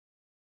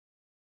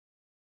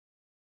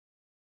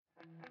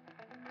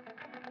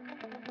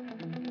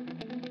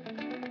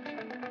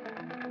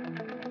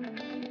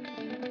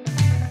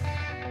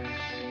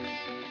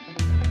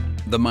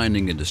The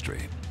mining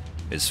industry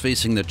is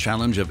facing the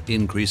challenge of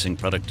increasing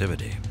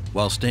productivity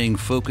while staying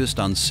focused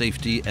on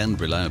safety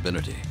and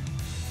reliability.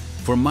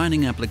 For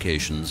mining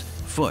applications,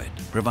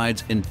 Voith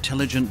provides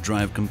intelligent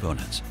drive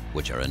components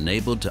which are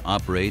enabled to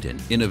operate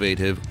in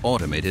innovative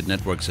automated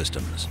network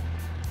systems.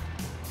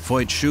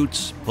 Voith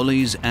chutes,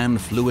 pulleys and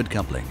fluid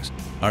couplings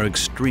are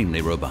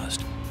extremely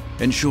robust,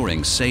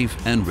 ensuring safe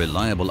and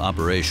reliable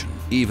operation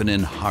even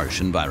in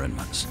harsh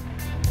environments.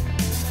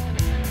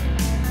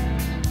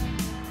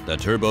 The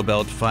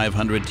TurboBelt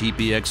 500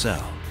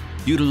 TPXL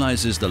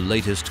utilizes the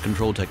latest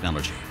control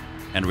technology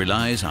and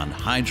relies on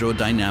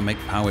hydrodynamic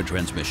power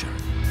transmission.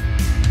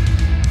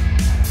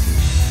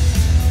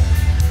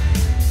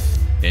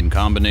 In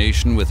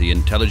combination with the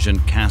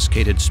intelligent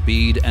cascaded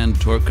speed and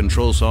torque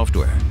control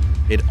software,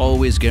 it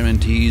always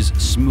guarantees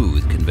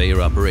smooth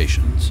conveyor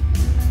operations.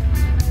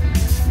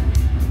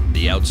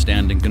 The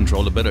outstanding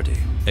controllability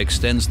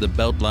extends the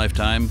belt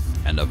lifetime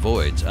and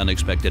avoids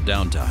unexpected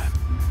downtime.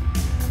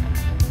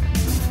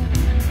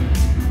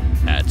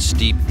 At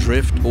steep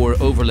drift or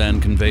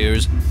overland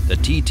conveyors, the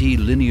TT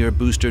linear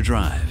booster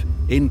drive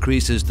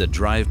increases the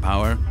drive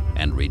power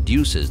and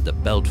reduces the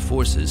belt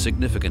forces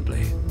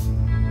significantly.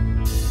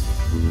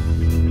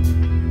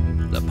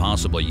 The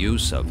possible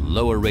use of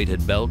lower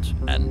rated belt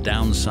and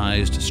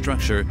downsized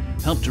structure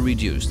help to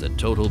reduce the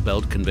total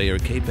belt conveyor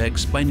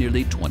capex by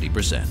nearly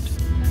 20%.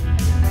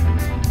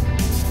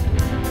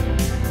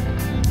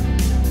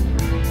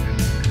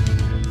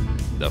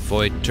 The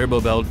Voith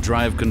TurboBelt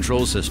drive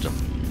control system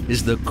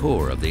is the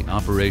core of the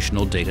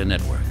operational data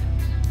network.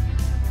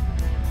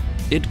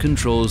 It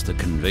controls the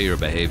conveyor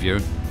behavior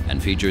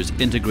and features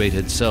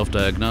integrated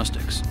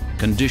self-diagnostics,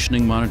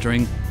 conditioning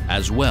monitoring,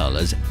 as well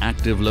as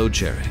active load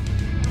sharing.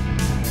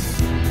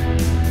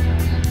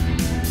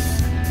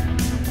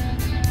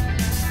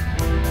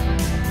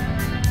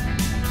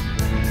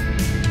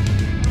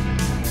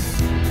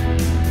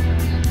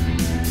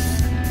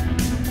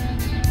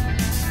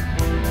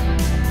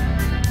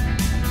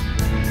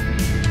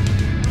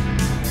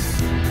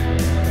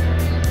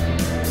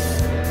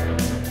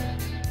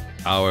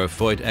 Our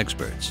Voith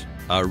experts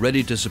are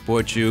ready to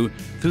support you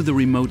through the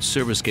remote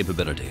service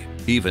capability,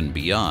 even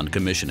beyond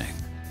commissioning.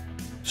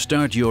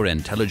 Start your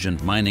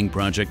intelligent mining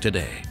project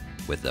today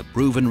with the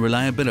proven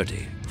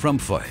reliability from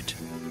Voith.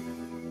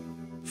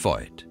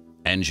 Voith,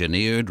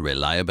 engineered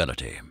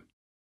reliability.